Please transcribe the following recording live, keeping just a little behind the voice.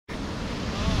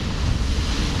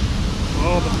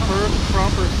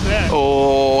proper set.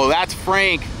 Oh, that's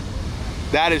Frank.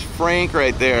 That is Frank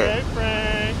right there. Hey,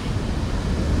 Frank.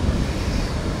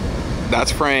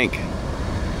 That's Frank.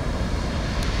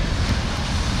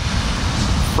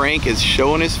 Frank is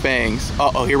showing his fangs.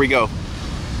 Uh-oh, here we go.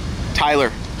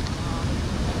 Tyler.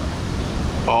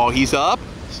 Oh, he's up.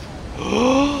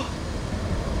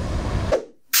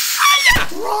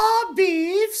 Raw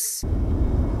beefs.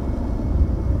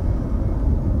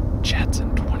 Jets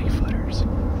and 20-footers.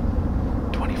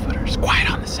 20-footers.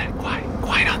 Quiet on the set. Quiet.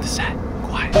 Quiet on the set.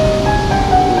 Quiet.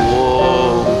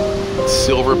 Whoa.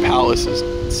 Silver Palaces.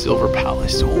 Silver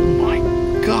Palace. Oh my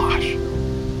gosh.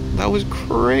 That was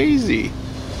crazy.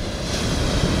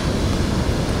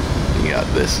 You got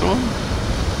this one.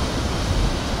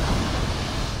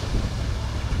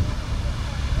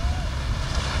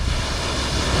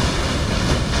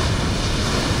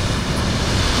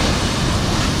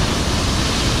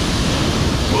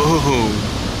 Boom.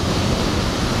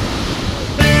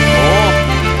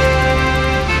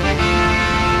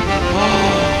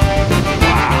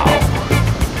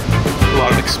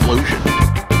 Explosion.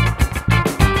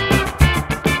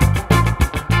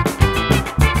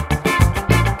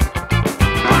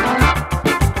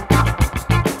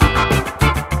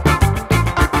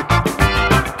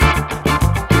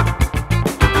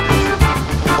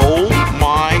 Oh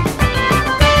my gosh.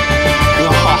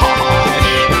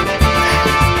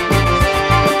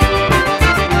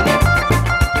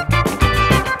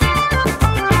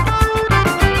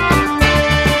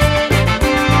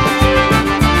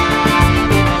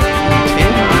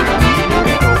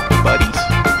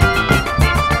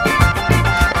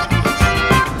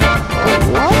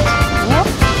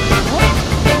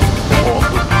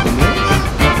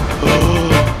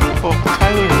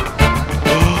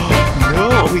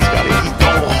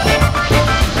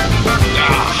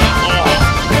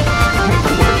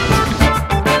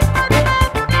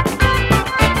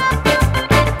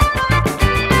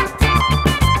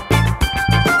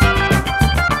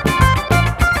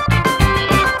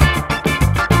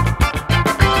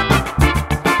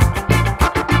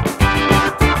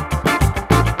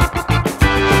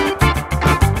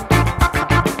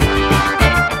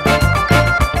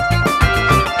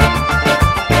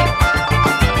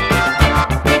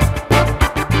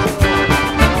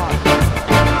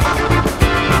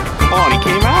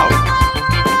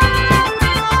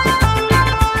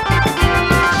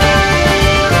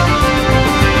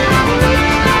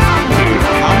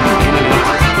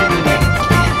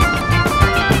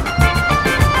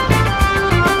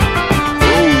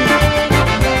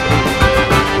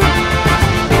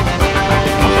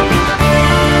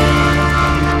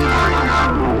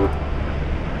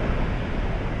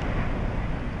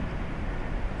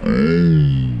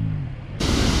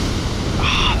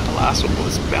 The last one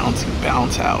was Bouncy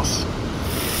Bounce House.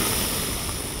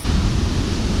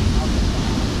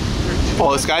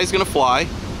 Oh, this guy's gonna fly.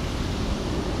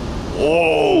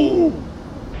 Oh!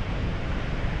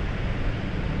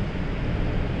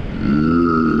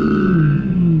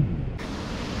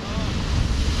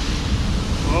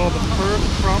 Oh, the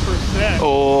first proper set.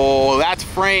 Oh, that's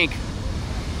Frank.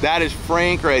 That is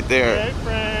Frank right there. Hey,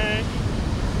 Frank.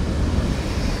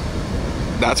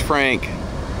 That's Frank.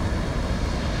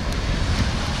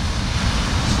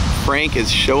 Frank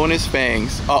is showing his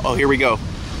fangs. Uh-oh, here we go.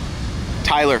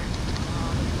 Tyler.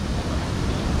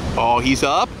 Oh, he's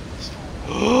up.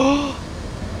 Oh,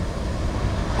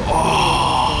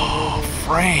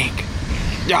 Frank.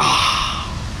 Ah.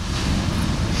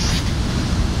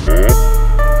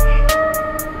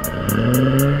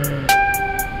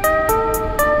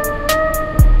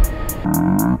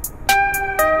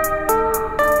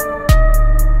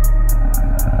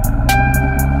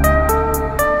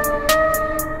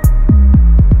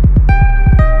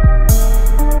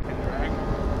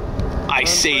 I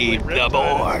saved the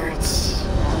boards.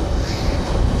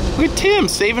 Look at Tim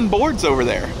saving boards over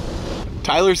there.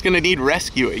 Tyler's gonna need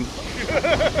rescuing.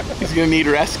 He's gonna need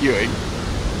rescuing.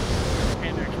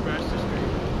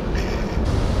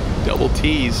 Double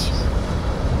T's.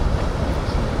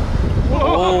 Whoa.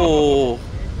 Oh.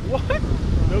 What?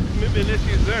 No commitment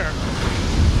issues there.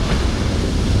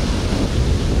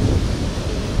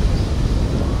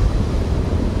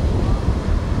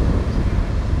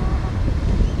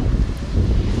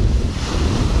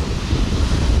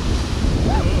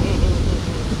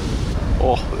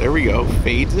 Oh, there we go.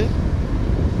 Fades it.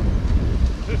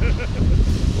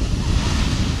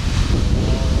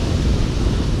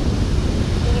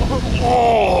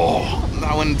 Oh,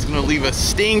 that one's gonna leave a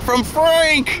sting from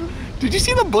Frank. Did you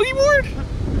see the bodyboard?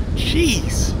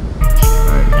 Jeez.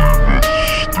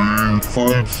 Sting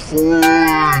from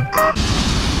Frank.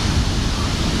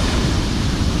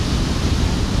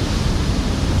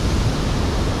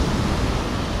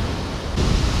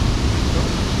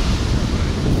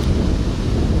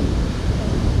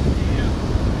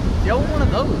 Steal one of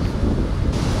those.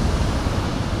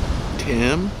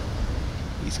 Tim,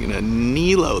 he's gonna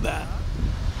Nilo that.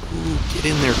 Ooh, get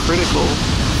in there, critical.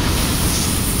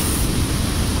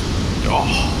 Oh,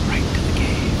 right to the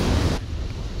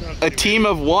cave. A team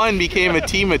of one became a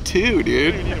team of two,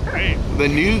 dude. The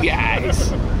new guys.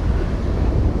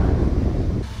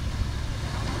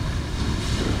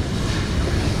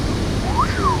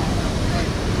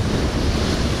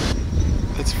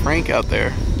 That's Frank out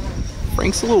there.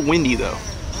 Frank's a little windy though.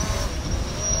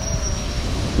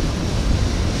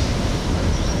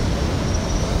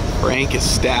 Frank is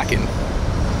stacking.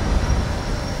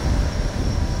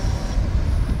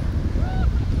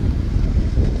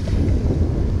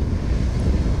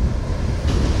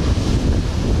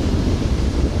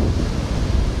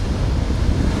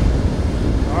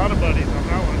 A lot of buddies on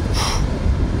that one.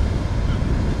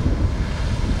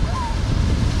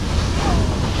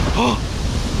 Oh!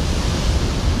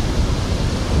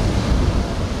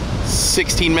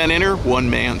 16 men enter, 1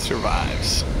 man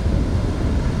survives.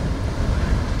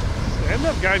 And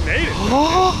that guy made it.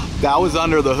 That was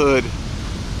under the hood.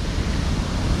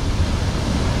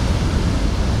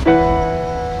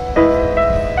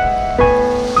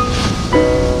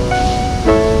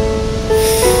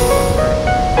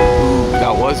 Ooh,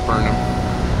 that was burn him.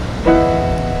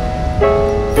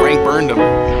 Frank burned him.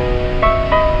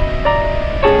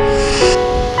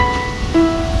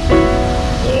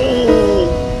 Oh,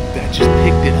 that just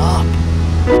picked it up.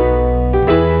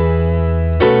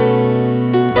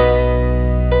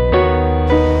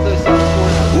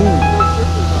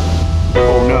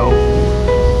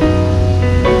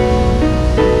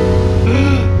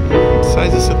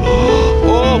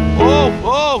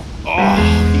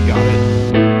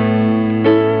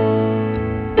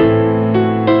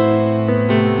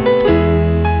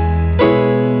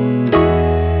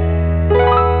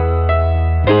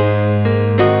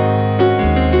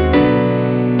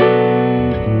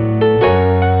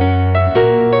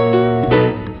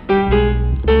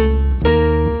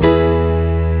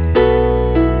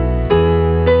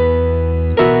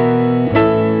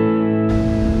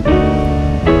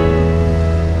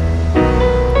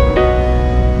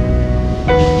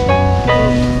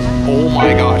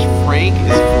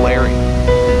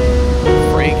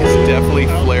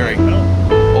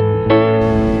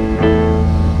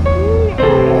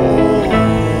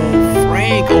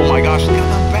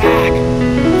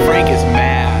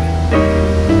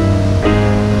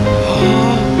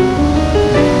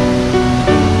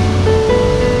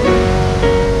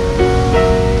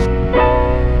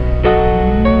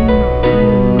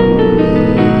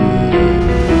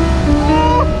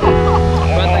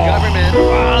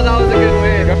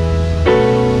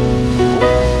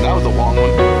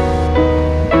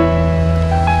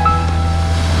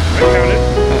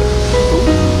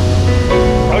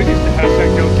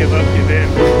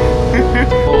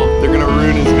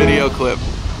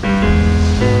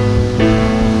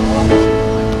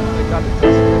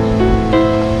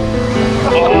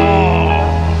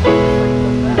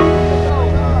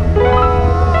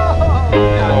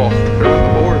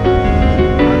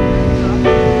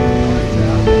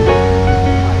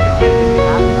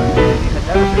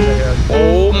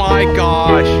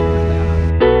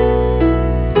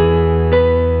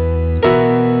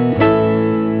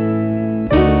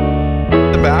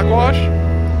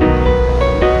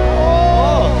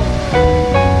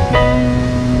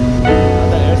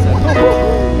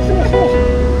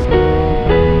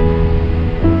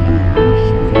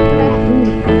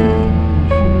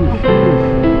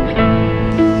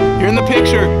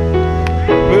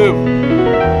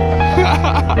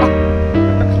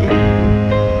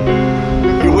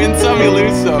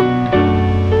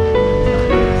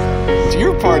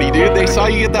 Dude, they saw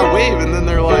you get that wave and then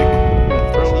they're like,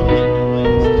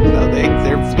 no,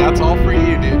 that's all for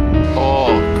you, dude.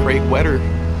 Oh, great wetter.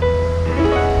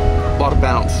 A lot of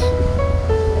bounce.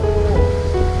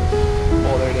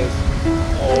 Oh, there it is.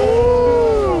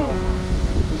 Oh.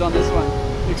 Who's on this one?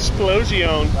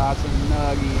 Explosion. That's a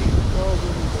nuggy.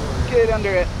 Get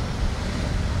under it.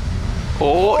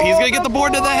 Oh, he's gonna get the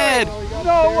board to the head.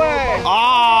 No way.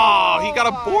 Ah, he got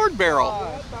a board barrel.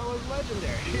 That was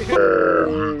legendary.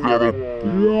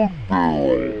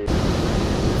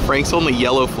 Frank's only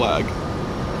yellow flag.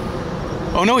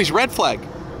 Oh no, he's red flag.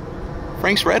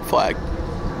 Frank's red flag.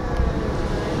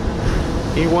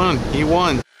 He won, he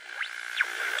won.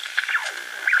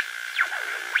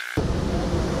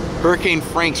 Hurricane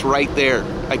Frank's right there.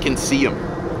 I can see him.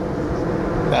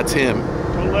 That's him.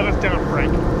 Don't let us down,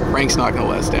 Frank. Frank's not gonna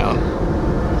let us down.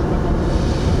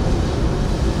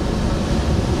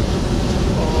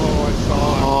 Oh, I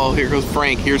saw it. Oh, here goes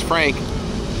Frank. Here's Frank.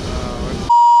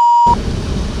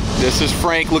 This is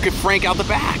Frank. Look at Frank out the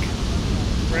back.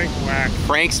 Frank whack.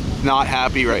 Frank's not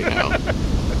happy right now.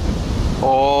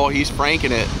 Oh, he's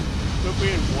Franking it. Quit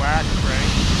being whack, Frank.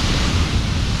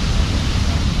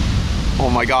 Oh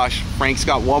my gosh, Frank's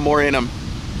got one more in him.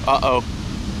 Uh-oh.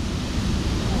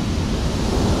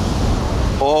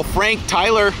 Oh, Frank,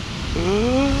 Tyler.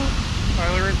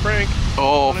 Tyler and Frank.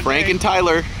 Oh, Frank and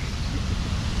Tyler.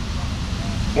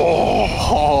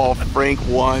 Oh, Frank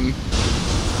won.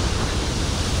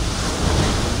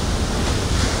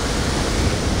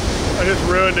 I just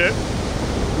ruined it.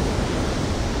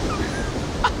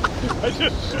 I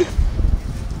just...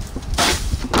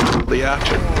 The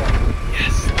action.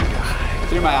 Yes.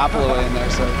 Threw my apple away in there,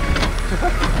 so.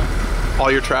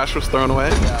 All your trash was thrown away?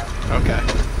 Yeah. Okay.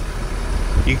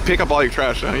 You pick up all your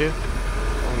trash, don't you?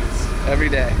 Every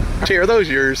day. Hey, are those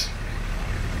yours?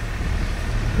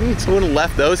 Someone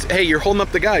left those. Hey, you're holding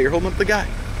up the guy. You're holding up the guy.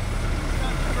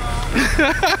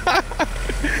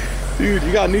 Dude,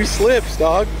 you got new slips,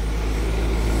 dog.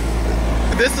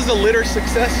 This is a litter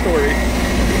success story.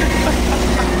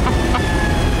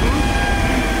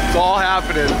 It's all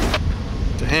happening.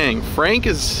 Dang,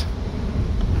 Frank's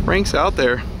out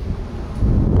there.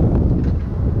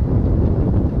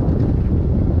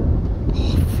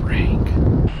 Oh,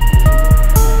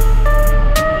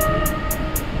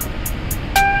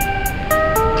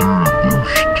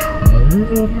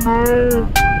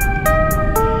 Frank.